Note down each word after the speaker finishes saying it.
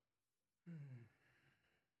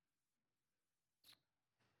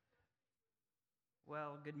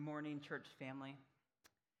Well, good morning, church family.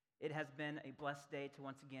 It has been a blessed day to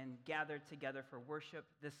once again gather together for worship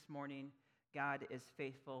this morning. God is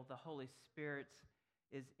faithful. The Holy Spirit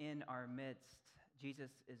is in our midst. Jesus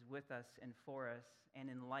is with us and for us. And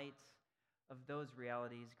in light of those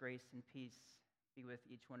realities, grace and peace be with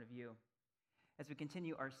each one of you. As we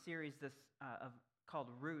continue our series called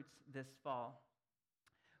Roots this fall,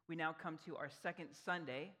 we now come to our second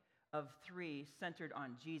Sunday of 3 centered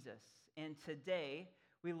on Jesus. And today,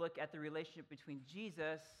 we look at the relationship between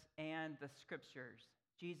Jesus and the Scriptures,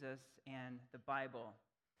 Jesus and the Bible.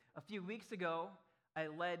 A few weeks ago, I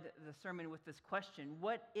led the sermon with this question: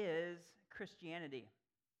 what is Christianity?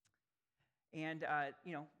 And,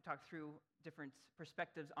 talked through different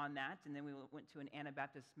perspectives on that, and then we went to an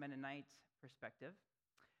Anabaptist Mennonite perspective.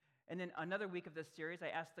 And then another week of this series, I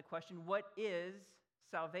asked the question, what is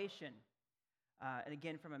salvation? And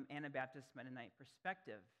again, from an Anabaptist Mennonite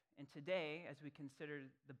perspective. And today, as we consider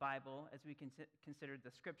the Bible, as we consider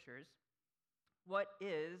the Scriptures, what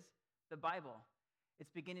is the Bible?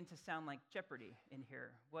 It's beginning to sound like Jeopardy in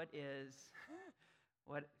here. Fill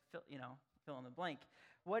in the blank.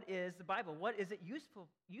 What is the Bible? What is it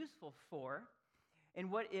useful for?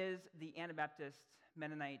 And what is the Anabaptist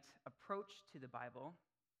Mennonite approach to the Bible?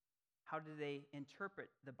 How do they interpret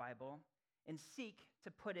the Bible and seek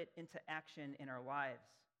to put it into action in our lives?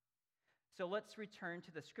 So let's return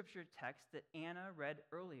to the scripture text that Anna read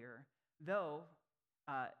earlier, though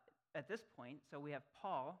at this point, so we have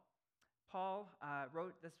Paul. Paul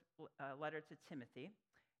wrote this letter to Timothy,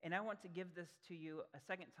 and I want to give this to you a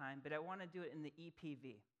second time, but I want to do it in the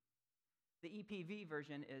EPV. The EPV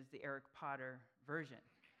version is the Eric Potter version,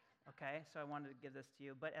 okay? So I wanted to give this to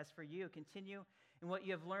you. But as for you, continue in what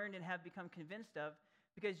you have learned and have become convinced of,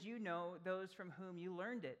 because you know those from whom you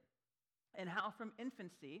learned it, and how from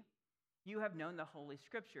infancy you have known the Holy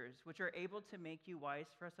Scriptures, which are able to make you wise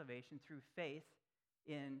for salvation through faith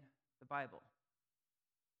in the Bible.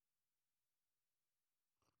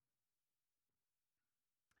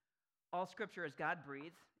 All Scripture is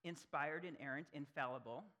God-breathed, inspired, inerrant,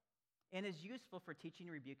 infallible, and is useful for teaching,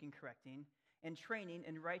 rebuking, correcting, and training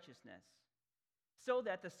in righteousness, so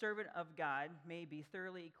that the servant of God may be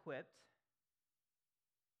thoroughly equipped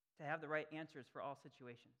to have the right answers for all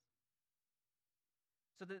situations,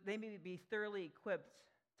 so that they may be thoroughly equipped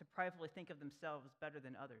to privately think of themselves better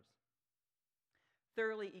than others,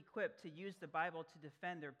 thoroughly equipped to use the Bible to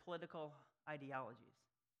defend their political ideologies,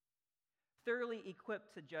 thoroughly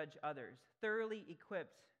equipped to judge others, thoroughly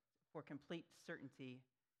equipped for complete certainty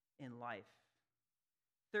in life,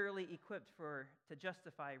 thoroughly equipped to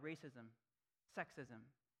justify racism, sexism,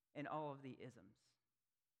 and all of the isms.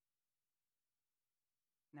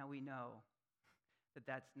 Now we know that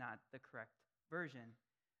that's not the correct version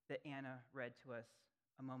that Anna read to us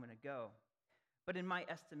a moment ago. But in my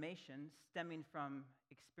estimation, stemming from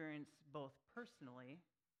experience both personally,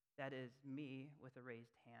 that is me with a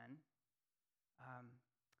raised hand,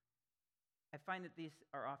 I find that these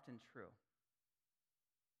are often true.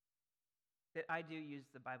 That I do use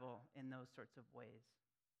the Bible in those sorts of ways.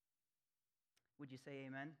 Would you say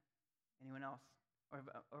amen? Anyone else? Or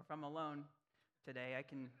if I'm alone today, I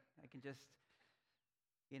can just,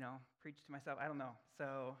 preach to myself. I don't know.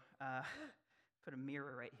 So put a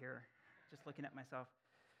mirror right here, just looking at myself.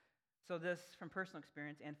 So this, from personal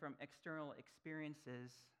experience and from external experiences,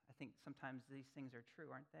 I think sometimes these things are true,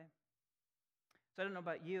 aren't they? So I don't know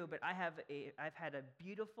about you, but I've had a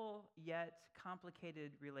beautiful yet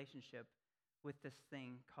complicated relationship with this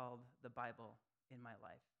thing called the Bible in my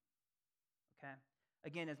life. Okay?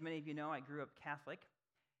 Again, as many of you know, I grew up Catholic.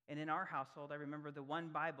 And in our household, I remember the one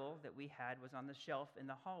Bible that we had was on the shelf in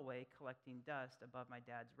the hallway collecting dust above my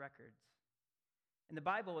dad's records. And the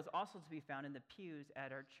Bible was also to be found in the pews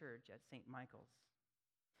at our church at St. Michael's.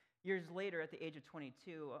 Years later, at the age of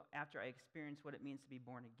 22, after I experienced what it means to be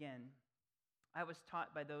born again, I was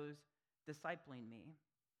taught by those discipling me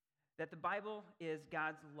that the Bible is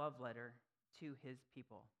God's love letter to his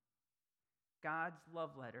people. God's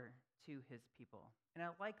love letter to his people. And I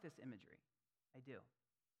like this imagery. I do.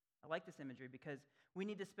 I like this imagery because we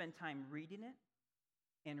need to spend time reading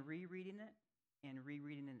it and rereading it and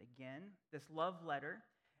rereading it again. This love letter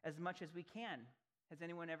as much as we can. Has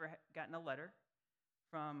anyone ever gotten a letter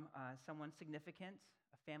from someone significant,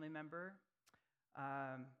 a family member,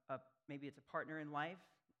 maybe it's a partner in life,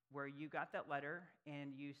 where you got that letter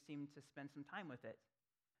and you seem to spend some time with it,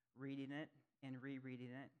 reading it and rereading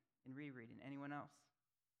it and rereading? Anyone else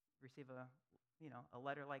receive a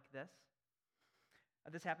letter like this?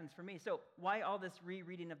 This happens for me. So why all this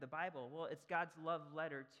rereading of the Bible? Well, it's God's love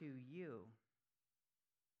letter to you.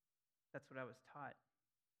 That's what I was taught.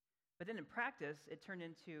 But then in practice, it turned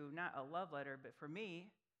into not a love letter, but for me,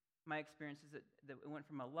 my experience is that it went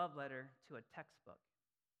from a love letter to a textbook.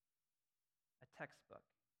 A textbook.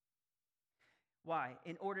 Why?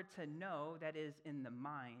 In order to know, that is in the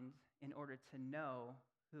mind, in order to know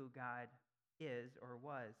who God is or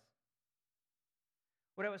was.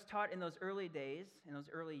 What I was taught in those early days, in those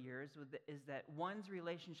early years, is that one's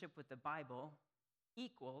relationship with the Bible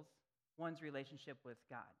equals one's relationship with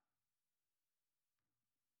God.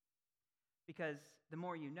 Because the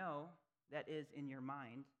more you know, that is in your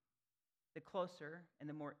mind, the closer and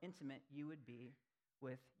the more intimate you would be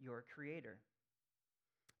with your Creator.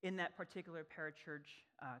 In that particular parachurch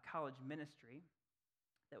college ministry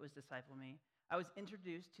that was Disciple Me, I was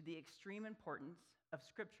introduced to the extreme importance of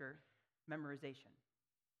Scripture memorization.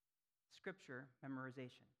 Scripture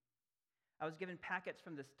memorization. I was given packets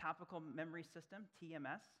from this topical memory system,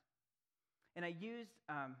 TMS, and I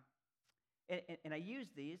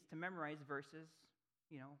used these to memorize verses,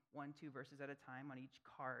 1, 2 verses at a time on each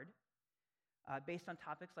card, based on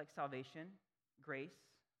topics like salvation, grace,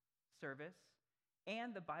 service,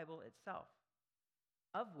 and the Bible itself,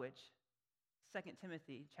 of which 2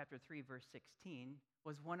 Timothy chapter 3, verse 16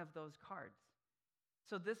 was one of those cards.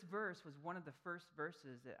 So this verse was one of the first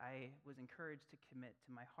verses that I was encouraged to commit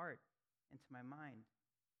to my heart and to my mind.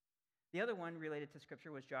 The other one related to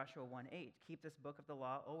Scripture was Joshua 1:8. Keep this book of the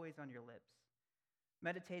law always on your lips.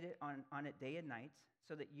 Meditate on it day and night,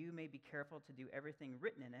 so that you may be careful to do everything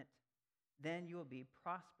written in it. Then you will be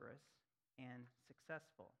prosperous and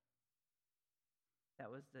successful. That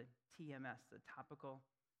was the TMS, the topical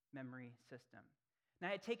memory system. Now,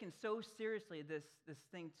 I had taken so seriously this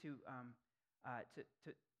thing to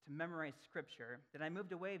memorize Scripture that I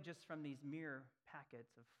moved away just from these mere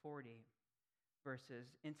packets of 40 verses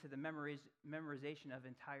into the memorization of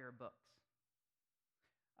entire books.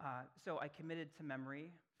 So I committed to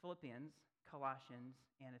memory Philippians, Colossians,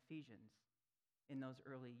 and Ephesians in those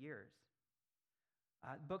early years.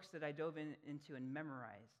 Books that I dove into and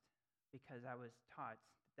memorized because I was taught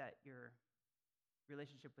that your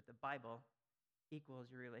relationship with the Bible equals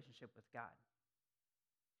your relationship with God.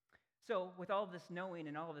 So with all of this knowing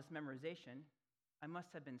and all of this memorization, I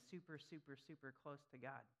must have been super, super, super close to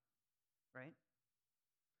God, right?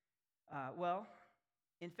 Well,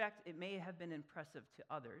 in fact, it may have been impressive to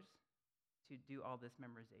others to do all this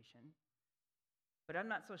memorization, but I'm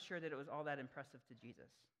not so sure that it was all that impressive to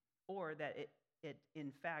Jesus, or that it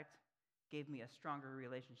in fact gave me a stronger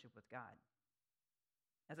relationship with God.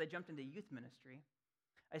 As I jumped into youth ministry,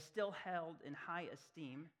 I still held in high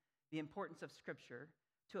esteem the importance of Scripture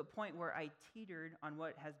to a point where I teetered on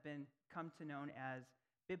what has been come to known as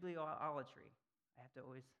bibliolatry.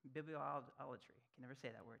 Bibliolatry. I can never say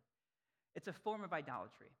that word. It's a form of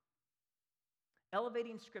idolatry.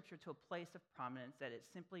 Elevating Scripture to a place of prominence that it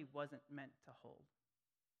simply wasn't meant to hold.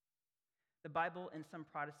 The Bible in some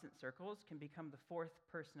Protestant circles can become the fourth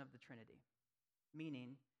person of the Trinity,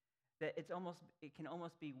 meaning that it can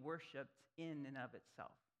almost be worshipped in and of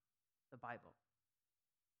itself, the Bible.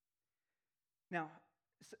 Now,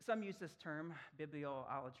 some use this term,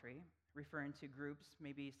 bibliolatry, referring to groups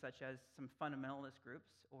maybe such as some fundamentalist groups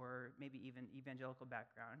or maybe even evangelical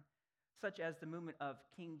background, such as the movement of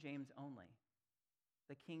King James only,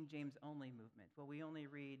 the King James only movement. Well, we only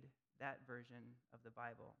read that version of the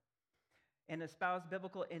Bible. And espouse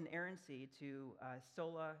biblical inerrancy to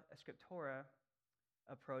sola scriptura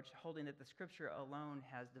approach, holding that the Scripture alone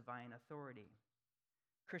has divine authority.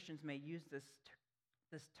 Christians may use this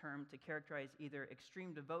term to characterize either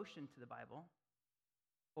extreme devotion to the Bible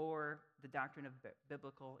or the doctrine of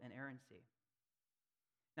biblical inerrancy.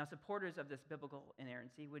 Now, supporters of this biblical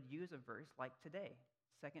inerrancy would use a verse like today,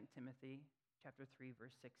 2 Timothy chapter 3,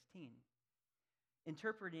 verse 16,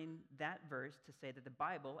 interpreting that verse to say that the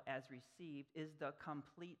Bible, as received, is the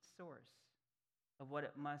complete source of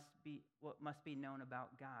what must be known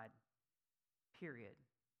about God, period.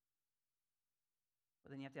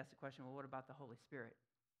 Well, then you have to ask the question, well, what about the Holy Spirit?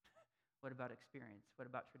 What about experience? What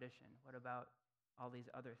about tradition? What about all these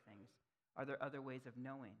other things? Are there other ways of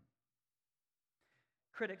knowing?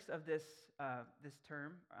 Critics of this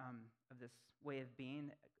term, of this way of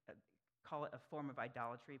being, call it a form of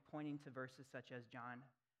idolatry, pointing to verses such as John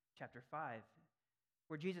chapter 5,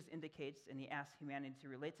 where Jesus indicates and he asks humanity to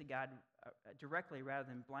relate to God directly rather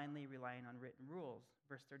than blindly relying on written rules.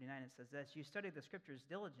 Verse 39, it says this: "You study the Scriptures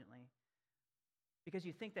diligently because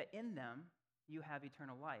you think that in them you have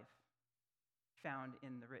eternal life found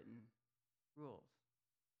in the written rules.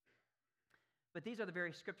 But these are the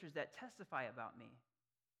very Scriptures that testify about me,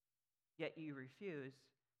 yet you refuse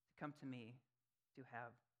to come to me to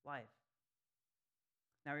have life."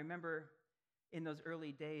 Now remember, in those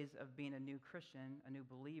early days of being a new Christian, a new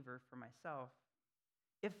believer for myself,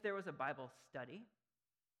 if there was a Bible study,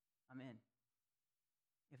 I'm in.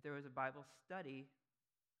 If there was a Bible study,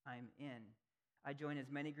 I'm in. I joined as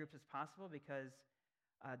many groups as possible because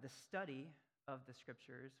the study of the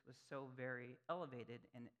scriptures was so very elevated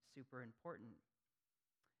and super important.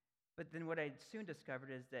 But then what I soon discovered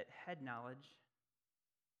is that head knowledge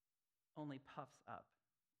only puffs up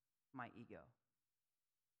my ego.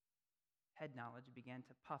 Head knowledge began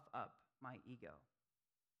to puff up my ego.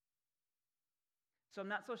 So I'm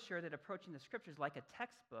not so sure that approaching the scriptures like a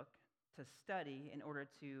textbook to study in order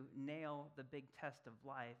to nail the big test of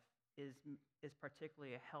life is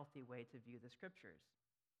particularly a healthy way to view the scriptures.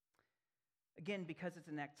 Again, because it's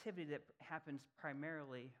an activity that happens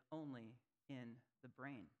primarily only in the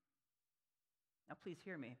brain. Now, please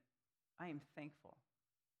hear me. I am thankful,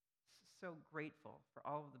 so grateful for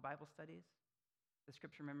all of the Bible studies, the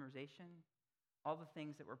scripture memorization, all the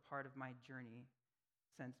things that were part of my journey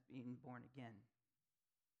since being born again.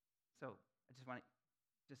 So I just want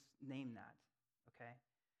to just name that, okay?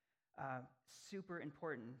 Super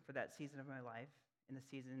important for that season of my life, in the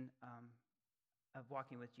season of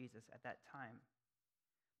walking with Jesus at that time.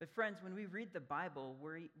 But friends, when we read the Bible,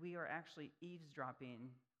 we are actually eavesdropping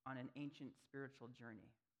on an ancient spiritual journey.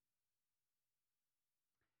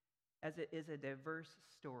 As it is a diverse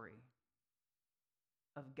story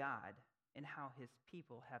of God and how his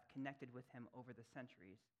people have connected with him over the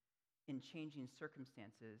centuries in changing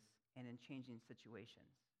circumstances and in changing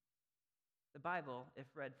situations. The Bible, if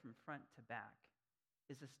read from front to back,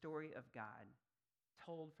 is a story of God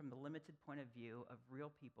told from the limited point of view of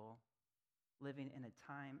real people living in a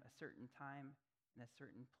certain time, in a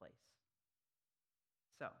certain place.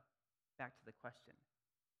 So, back to the question.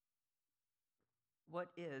 What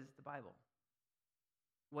is the Bible?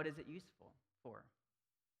 What is it useful for?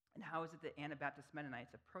 And how is it that Anabaptist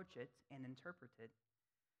Mennonites approach it and interpret it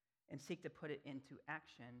and seek to put it into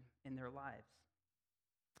action in their lives?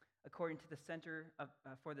 According to the Center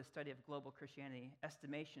for the Study of Global Christianity,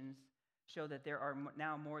 estimations show that there are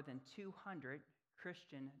now more than 200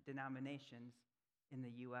 Christian denominations in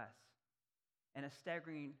the U.S. and a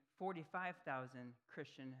staggering 45,000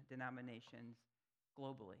 Christian denominations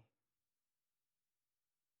globally.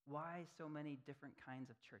 Why so many different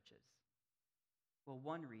kinds of churches? Well,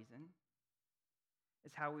 one reason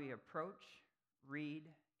is how we approach, read,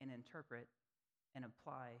 and interpret and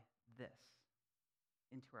apply this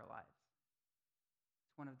into our lives.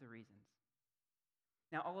 It's one of the reasons.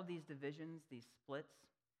 Now, all of these divisions, these splits,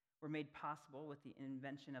 were made possible with the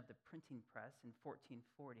invention of the printing press in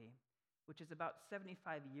 1440, which is about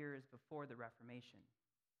 75 years before the Reformation.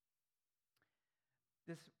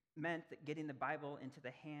 This meant that getting the Bible into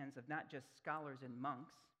the hands of not just scholars and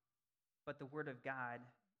monks, but the Word of God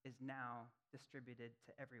is now distributed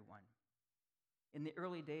to everyone. In the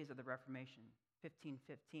early days of the Reformation,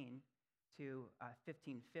 1515 to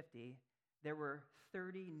 1550, there were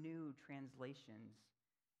 30 new translations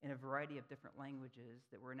in a variety of different languages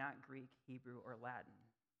that were not Greek, Hebrew, or Latin.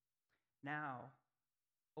 Now,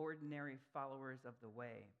 ordinary followers of the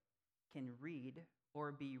way can read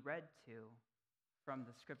or be read to from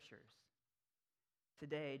the scriptures.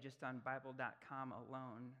 Today, just on Bible.com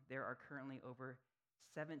alone, there are currently over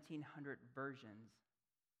 1,700 versions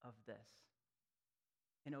of this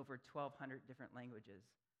in over 1,200 different languages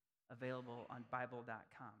available on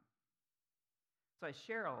Bible.com. So I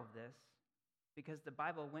share all of this because the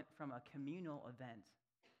Bible went from a communal event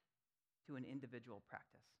to an individual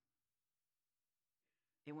practice.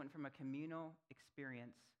 It went from a communal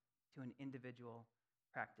experience to an individual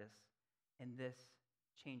practice, and this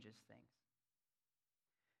changes things.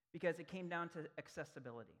 Because it came down to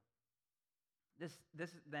accessibility. This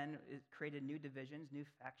then created new divisions, new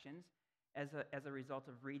factions, as a result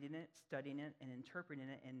of reading it, studying it, and interpreting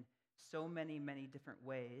it in so many, many different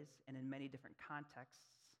ways and in many different contexts,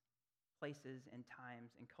 places, and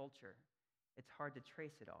times, and culture. It's hard to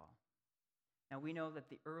trace it all. Now, we know that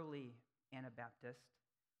the early Anabaptists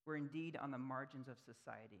were indeed on the margins of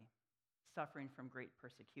society, suffering from great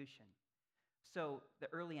persecution. So the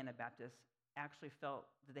early Anabaptists actually felt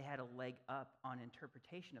that they had a leg up on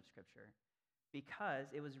interpretation of Scripture because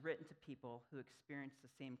it was written to people who experienced the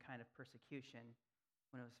same kind of persecution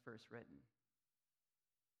when it was first written.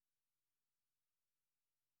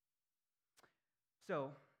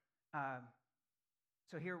 So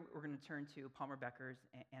here we're going to turn to Palmer Becker's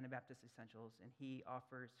Anabaptist Essentials, and he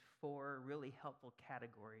offers 4 really helpful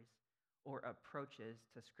categories or approaches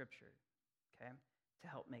to Scripture, okay, to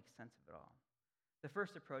help make sense of it all. The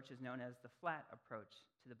first approach is known as the flat approach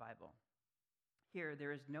to the Bible. Here,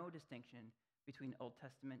 there is no distinction between Old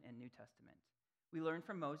Testament and New Testament. We learn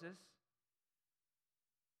from Moses.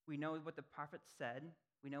 We know what the prophets said.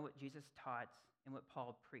 We know what Jesus taught and what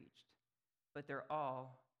Paul preached. But they're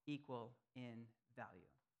all equal in value.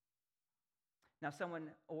 Now, someone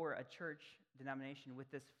or a church denomination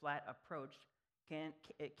with this flat approach can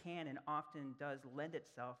and often does lend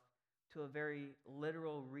itself to a very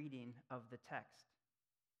literal reading of the text.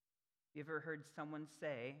 You ever heard someone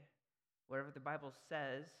say, whatever the Bible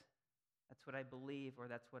says, that's what I believe, or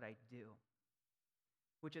that's what I do?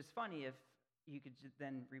 Which is funny if you could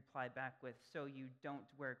then reply back with, so you don't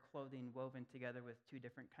wear clothing woven together with two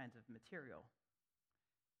different kinds of material.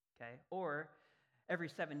 Okay? Or every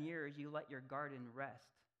 7 years you let your garden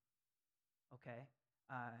rest. Okay?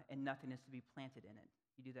 And nothing is to be planted in it.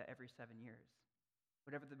 You do that every 7 years.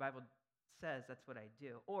 Whatever the Bible says, that's what I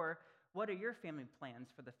do. Or what are your family plans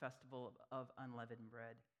for the festival of unleavened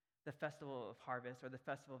bread, the festival of harvest, or the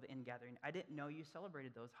festival of ingathering? I didn't know you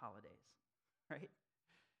celebrated those holidays, right?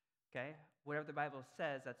 Okay? Whatever the Bible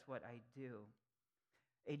says, that's what I do.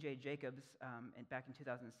 A.J. Jacobs, back in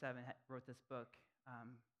 2007, wrote this book,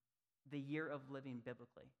 The Year of Living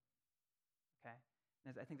Biblically. Okay?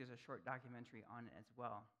 And I think there's a short documentary on it as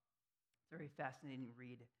well. It's a very fascinating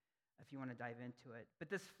read if you want to dive into it. But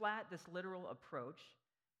this literal approach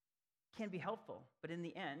can be helpful. But in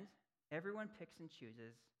the end, everyone picks and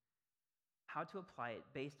chooses how to apply it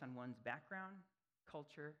based on one's background,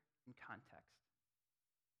 culture, and context.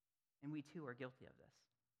 And we too are guilty of this.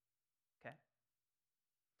 Okay?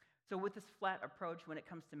 So with this flat approach, when it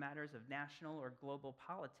comes to matters of national or global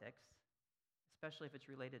politics, especially if it's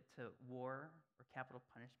related to war or capital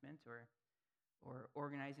punishment or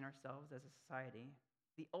organizing ourselves as a society,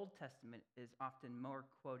 the Old Testament is often more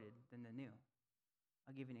quoted than the New.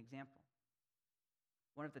 I'll give you an example.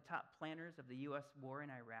 One of the top planners of the U.S. war in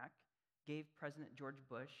Iraq gave President George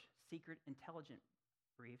Bush secret intelligence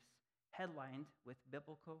briefs headlined with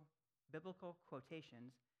biblical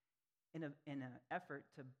quotations in an effort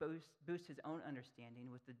to boost his own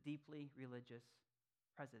understanding with the deeply religious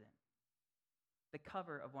president. The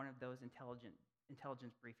cover of one of those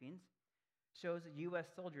intelligence briefings shows U.S.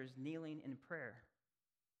 soldiers kneeling in prayer,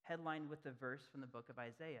 headlined with the verse from the book of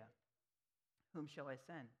Isaiah, "Whom shall I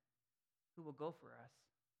send? Who will go for us?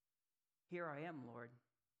 Here I am, Lord,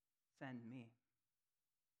 send me."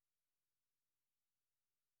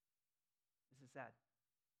 This is sad.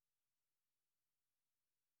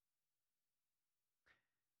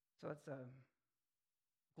 So it's a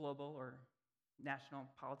global or national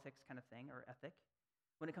politics kind of thing, or ethic.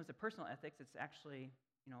 When it comes to personal ethics, it's actually,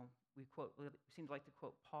 we seem to like to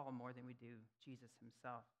quote Paul more than we do Jesus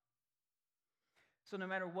himself. So no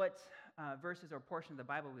matter what verses or portion of the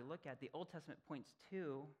Bible we look at, the Old Testament points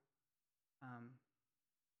to,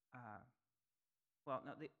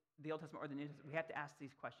 the Old Testament or the New Testament, we have to ask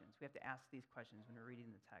these questions. We have to ask these questions when we're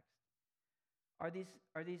reading the text. Are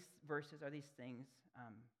these verses, are these things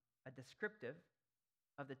a descriptive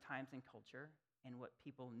of the times and culture and what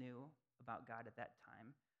people knew about God at that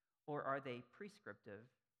time? Or are they prescriptive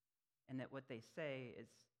and that what they say is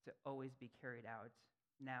to always be carried out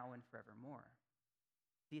now and forevermore?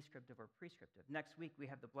 Descriptive or prescriptive. Next week, we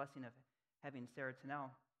have the blessing of having Sarah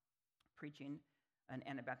Tennell preaching an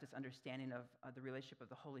Anabaptist understanding of the relationship of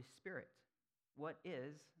the Holy Spirit. What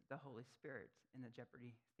is the Holy Spirit? And the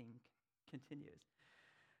Jeopardy theme continues.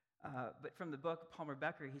 But from the book, Palmer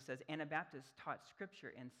Becker, he says, Anabaptists taught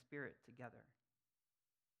Scripture and Spirit together.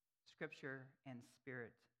 Scripture and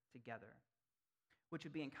Spirit together, which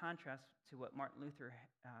would be in contrast to what Martin Luther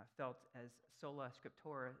felt as sola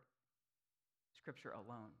scriptura, Scripture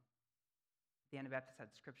alone. The Anabaptists had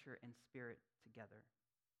Scripture and Spirit together.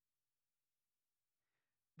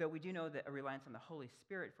 Though we do know that a reliance on the Holy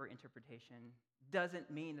Spirit for interpretation doesn't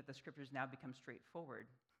mean that the Scriptures now become straightforward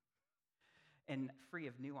and free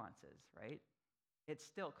of nuances, right? It's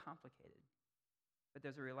still complicated, but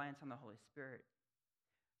there's a reliance on the Holy Spirit.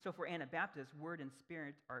 So for Anabaptists, word and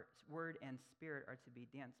spirit are to be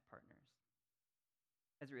dance partners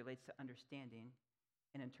as it relates to understanding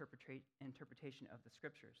and interpretation of the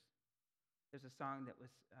Scriptures. There's a song that was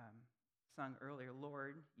sung earlier,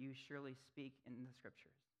 Lord, you surely speak in the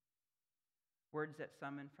Scriptures. Words that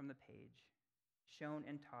summon from the page, shown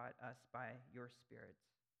and taught us by your spirits.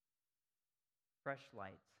 Fresh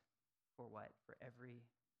light for what? For every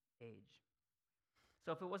age.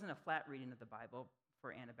 So if it wasn't a flat reading of the Bible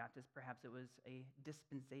for Anabaptists, perhaps it was a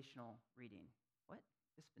dispensational reading. What?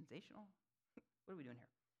 Dispensational? What are we doing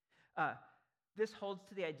here? This holds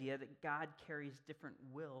to the idea that God carries different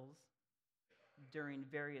wills during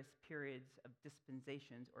various periods of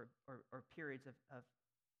dispensations or periods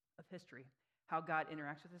of history. How God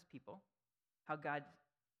interacts with his people, how God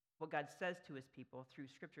What God says to his people through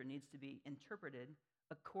Scripture needs to be interpreted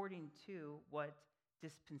according to what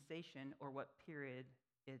dispensation or what period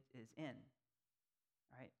it is in.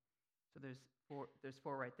 All right? So there's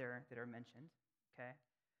four right there that are mentioned. Okay?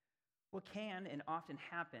 What can and often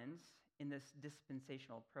happens in this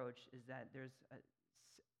dispensational approach is that there's a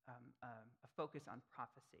focus on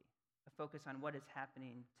prophecy, a focus on what is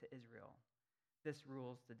happening to Israel. This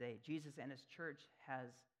rules the day. Jesus and his church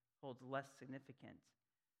holds less significance,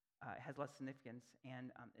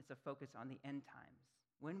 and it's a focus on the end times.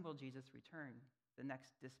 When will Jesus return? The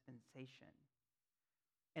next dispensation.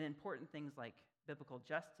 And important things like biblical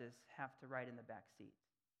justice have to ride in the back seat.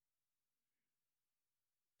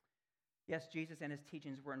 Yes, Jesus and his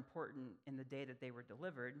teachings were important in the day that they were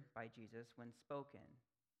delivered by Jesus when spoken.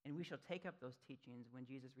 And we shall take up those teachings when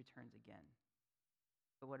Jesus returns again.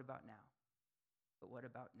 But what about now?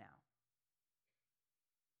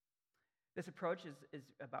 This approach is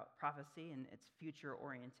about prophecy, and it's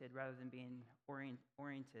future-oriented rather than being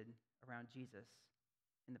oriented around Jesus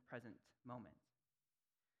in the present moment.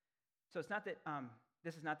 So it's not that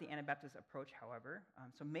this is not the Anabaptist approach, however.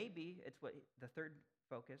 So maybe it's what the third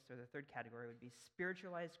focus or the third category would be: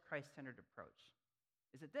 spiritualized, Christ-centered approach.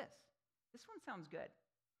 Is it this? This one sounds good,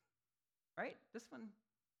 right? This one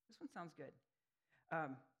sounds good.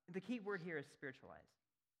 The key word here is spiritualized.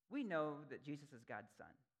 We know that Jesus is God's Son.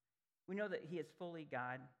 We know that he is fully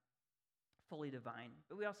God, fully divine,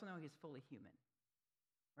 but we also know he's fully human,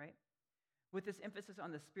 right? With this emphasis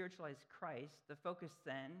on the spiritualized Christ, the focus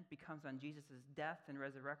then becomes on Jesus' death and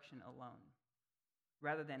resurrection alone,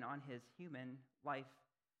 rather than on his human life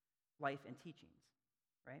and teachings,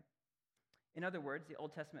 right? In other words, the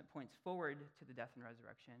Old Testament points forward to the death and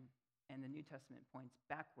resurrection, and the New Testament points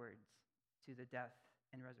backwards to the death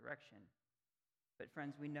and resurrection. But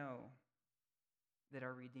friends, we know that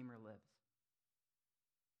our Redeemer lives,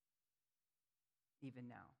 even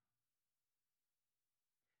now.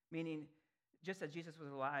 Meaning, just as Jesus was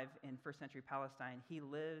alive in first century Palestine, he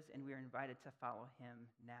lives, and we are invited to follow him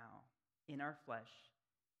now, in our flesh,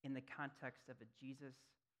 in the context of a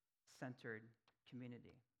Jesus-centered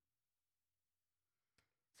community.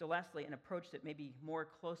 So lastly, an approach that maybe more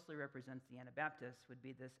closely represents the Anabaptists would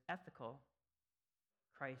be this ethical,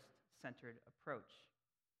 Christ-centered approach.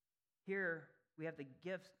 Here, we have the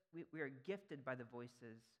gifts. We are gifted by the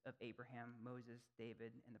voices of Abraham, Moses,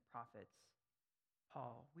 David, and the prophets,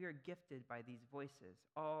 Paul. We are gifted by these voices,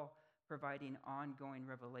 all providing ongoing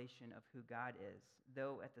revelation of who God is,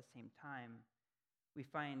 though at the same time, we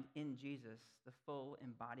find in Jesus the full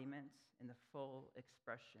embodiment and the full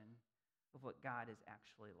expression of what God is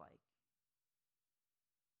actually like.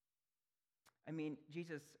 I mean,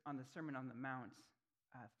 Jesus on the Sermon on the Mount,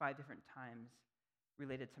 5 different times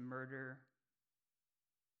related to murder,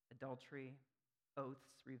 adultery,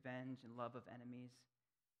 oaths, revenge, and love of enemies.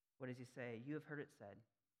 What does he say? You have heard it said.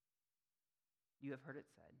 You have heard it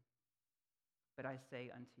said. But I say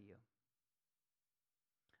unto you.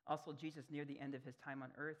 Also, Jesus, near the end of his time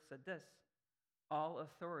on earth, said this: all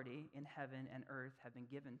authority in heaven and earth have been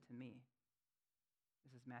given to me.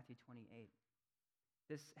 This is Matthew 28.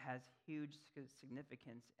 This has huge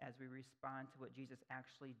significance as we respond to what Jesus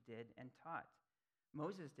actually did and taught.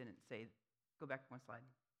 Moses didn't say, go back one slide.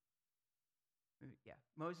 Yeah,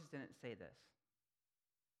 Moses didn't say this.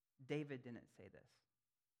 David didn't say this.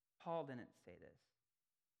 Paul didn't say this.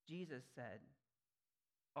 Jesus said,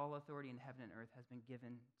 all authority in heaven and earth has been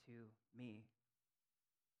given to me.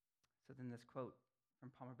 So then this quote from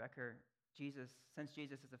Palmer Becker, since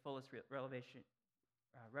Jesus is the fullest revelation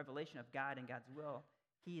of God and God's will,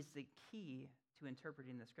 he is the key to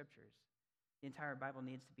interpreting the scriptures. The entire Bible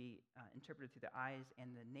needs to be interpreted through the eyes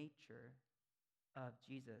and the nature of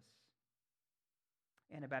Jesus.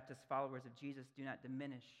 Anabaptist followers of Jesus do not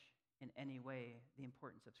diminish in any way the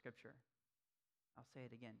importance of Scripture. I'll say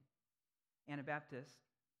it again. Anabaptists,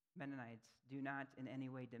 Mennonites, do not in any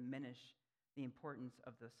way diminish the importance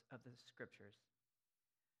of the Scriptures,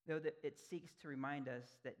 though that it seeks to remind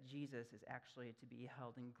us that Jesus is actually to be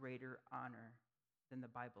held in greater honor than the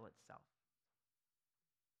Bible itself.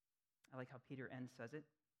 I like how Peter Enns says it.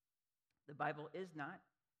 The Bible is not,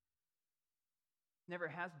 never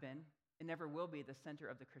has been, and never will be the center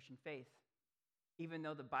of the Christian faith, even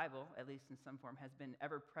though the Bible, at least in some form, has been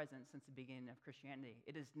ever present since the beginning of Christianity.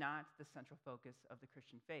 It is not the central focus of the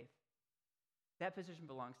Christian faith. That position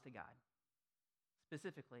belongs to God.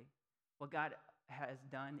 Specifically, what God has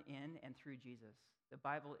done in and through Jesus. The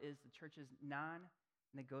Bible is the church's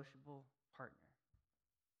non-negotiable partner.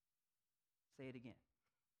 Say it again.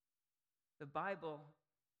 The Bible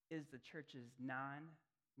is the church's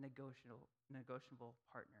non-negotiable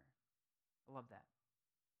partner. I love that.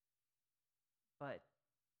 but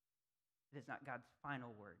it is not God's final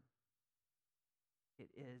word. It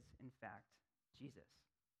is, in fact, Jesus.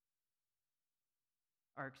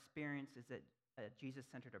 Our experience is that a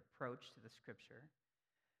Jesus-centered approach to the Scripture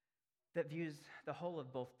that views the whole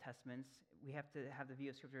of both Testaments. We have to have the view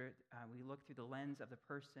of Scripture. We look through the lens of the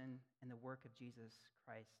person and the work of Jesus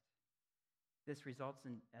Christ. This results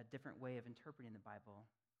in a different way of interpreting the Bible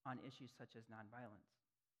on issues such as nonviolence,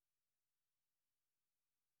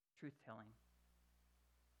 truth-telling,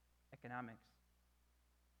 economics,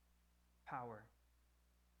 power,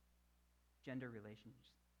 gender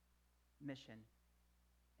relations, mission,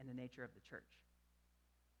 and the nature of the church.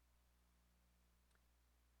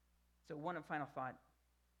 So one final thought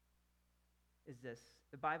is this.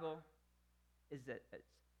 The Bible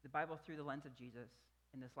through the lens of Jesus,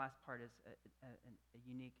 and this last part is a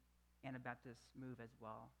unique Anabaptist move as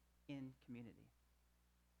well, in community.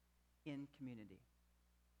 In community.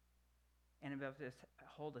 Anabaptists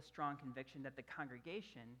hold a strong conviction that the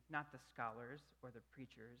congregation, not the scholars or the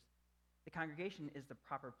preachers, the congregation is the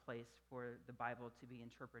proper place for the Bible to be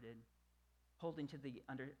interpreted, holding to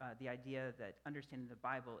the idea that understanding the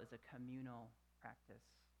Bible is a communal practice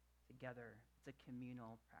together. It's a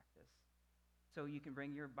communal practice. So you can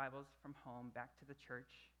bring your Bibles from home back to the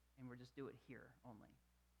church, and we'll just do it here only.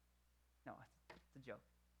 No, it's a joke.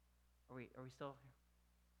 Are we still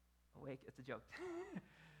awake? It's a joke.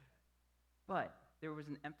 But there was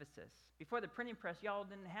an emphasis. Before the printing press, y'all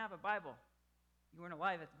didn't have a Bible. You weren't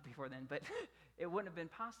alive before then, but it wouldn't have been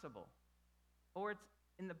possible. Or it's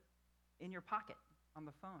in your pocket on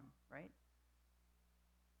the phone, right?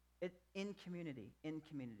 In community.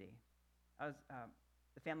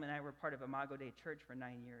 The family and I were part of Imago Dei Church for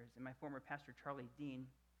 9 years, and my former pastor, Charlie Dean,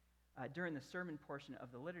 during the sermon portion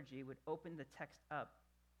of the liturgy, would open the text up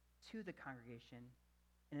to the congregation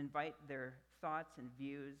and invite their thoughts and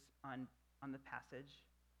views on the passage,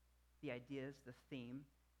 the ideas, the theme,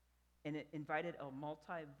 and it invited a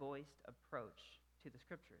multi-voiced approach to the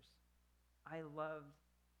scriptures. I loved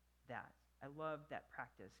that. I loved that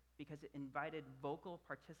practice because it invited vocal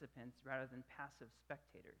participants rather than passive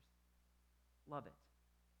spectators. Love it.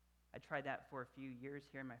 I tried that for a few years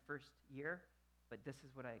here in my first year, but this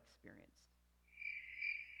is what I experienced.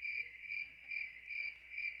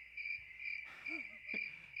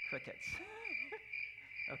 Crickets.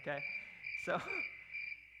 Okay? So,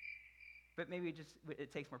 but maybe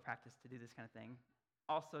it takes more practice to do this kind of thing.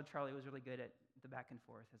 Also, Charlie was really good at the back and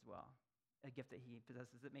forth as well, a gift that he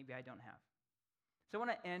possesses that maybe I don't have. So I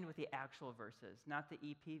want to end with the actual verses, not the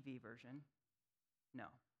EPV version. No.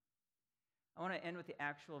 I want to end with the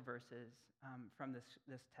actual verses from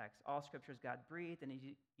this text. All scripture is God-breathed and is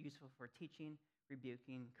useful for teaching,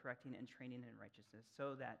 rebuking, correcting, and training in righteousness,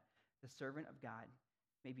 so that the servant of God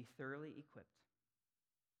may be thoroughly equipped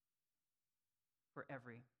for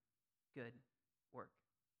every good work.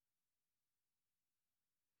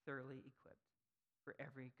 Thoroughly equipped for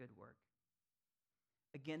every good work.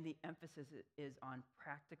 Again, the emphasis is on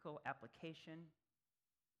practical application,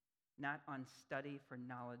 not on study for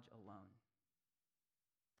knowledge alone.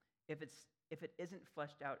 If it isn't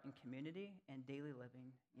fleshed out in community and daily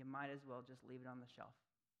living, you might as well just leave it on the shelf.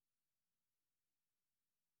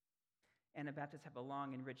 Anabaptists have a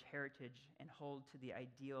long and rich heritage and hold to the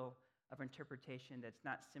ideal of interpretation that's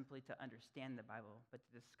not simply to understand the Bible, but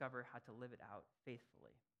to discover how to live it out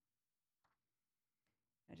faithfully.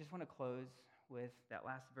 I just want to close with that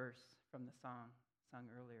last verse from the song sung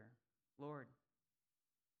earlier. Lord,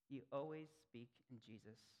 you always speak in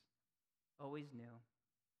Jesus, always new,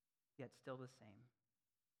 yet still the same.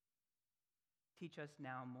 Teach us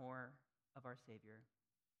now more of our Savior.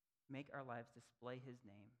 Make our lives display his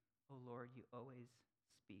name. O Lord, you always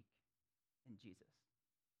speak in Jesus.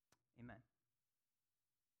 Amen.